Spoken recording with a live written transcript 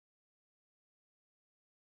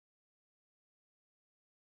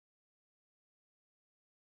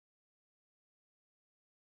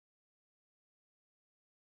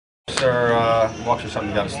are something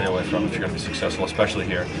you got to stay away from if you're going to be successful, especially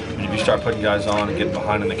here. I mean, if you start putting guys on and getting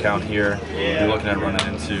behind in the count here, you're looking at running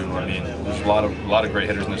into. I mean, there's a lot of great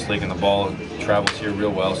hitters in this league, and the ball travels here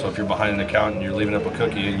real well. So if you're behind in the count and you're leaving up a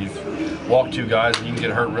cookie and you've walked two guys, you can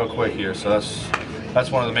get hurt real quick here. So that's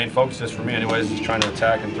one of the main focuses for me, anyways, is trying to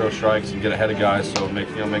attack and throw strikes and get ahead of guys, so it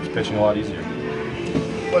makes pitching a lot easier.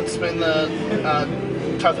 What's been the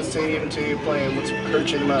toughest stadium to play in? What's hurt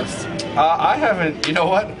you the most? I haven't, you know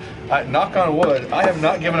what? Knock on wood, I have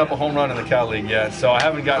not given up a home run in the Cal League yet, so I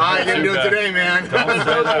haven't gotten I didn't do it today, man. Don't say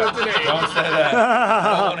that. Don't say that.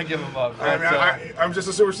 I don't want to give them up. But, I'm just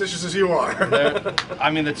as superstitious as you are. I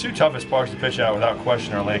mean, the two toughest parks to pitch out, without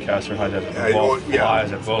question, are Lancaster and High Desert. The ball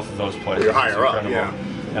flies at both of those places. You're higher up, yeah.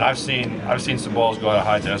 And I've seen some balls go out of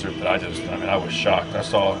High Desert that I was shocked. I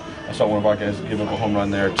saw one of our guys give up a home run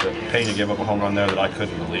there, Pena give up a home run there that I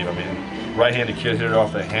couldn't believe. I mean, right-handed kid hit it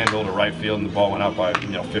off the handle to right field, and the ball went out by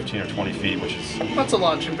 15 or 20 feet, which is that's a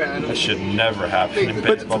launching pad. That should never happen in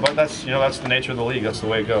baseball. But that's that's the nature of the league. That's the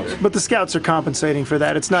way it goes. But the scouts are compensating for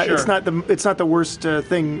that. It's not the worst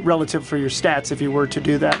thing relative for your stats if you were to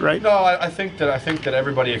do that, right? No, I think that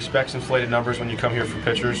everybody expects inflated numbers when you come here for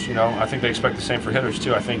pitchers. I think they expect the same for hitters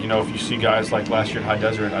too. I think if you see guys like last year at High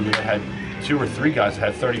Desert, I mean, they had 2 or 3 guys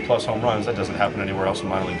that had 30+ home runs. That doesn't happen anywhere else in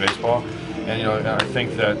minor league baseball. And I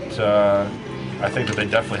think that they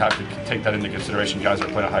definitely have to take that into consideration. Guys that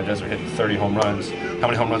play at High Desert hitting 30 home runs. How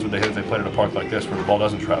many home runs would they hit if they played at a park like this where the ball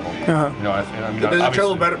doesn't travel? Does it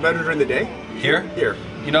travel better during the day? Here? Here.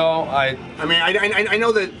 I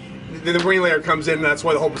know that the rain layer comes in, and that's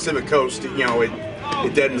why the whole Pacific Coast,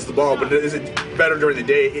 it deadens the ball. But is it better during the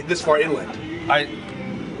day this far inland? I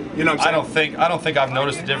don't think I've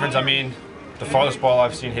noticed a difference. I mean, the farthest ball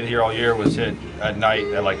I've seen hit here all year was hit at night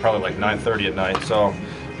at probably 9:30 at night. So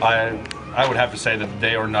I would have to say that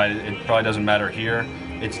day or night, it probably doesn't matter here.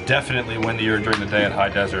 It's definitely windier during the day at High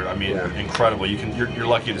Desert. I mean, incredible. You're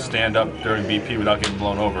lucky to stand up during BP without getting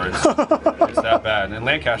blown over. It's that bad. And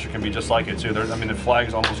Lancaster can be just like it too. The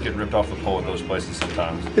flags almost get ripped off the pole at those places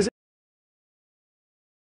sometimes.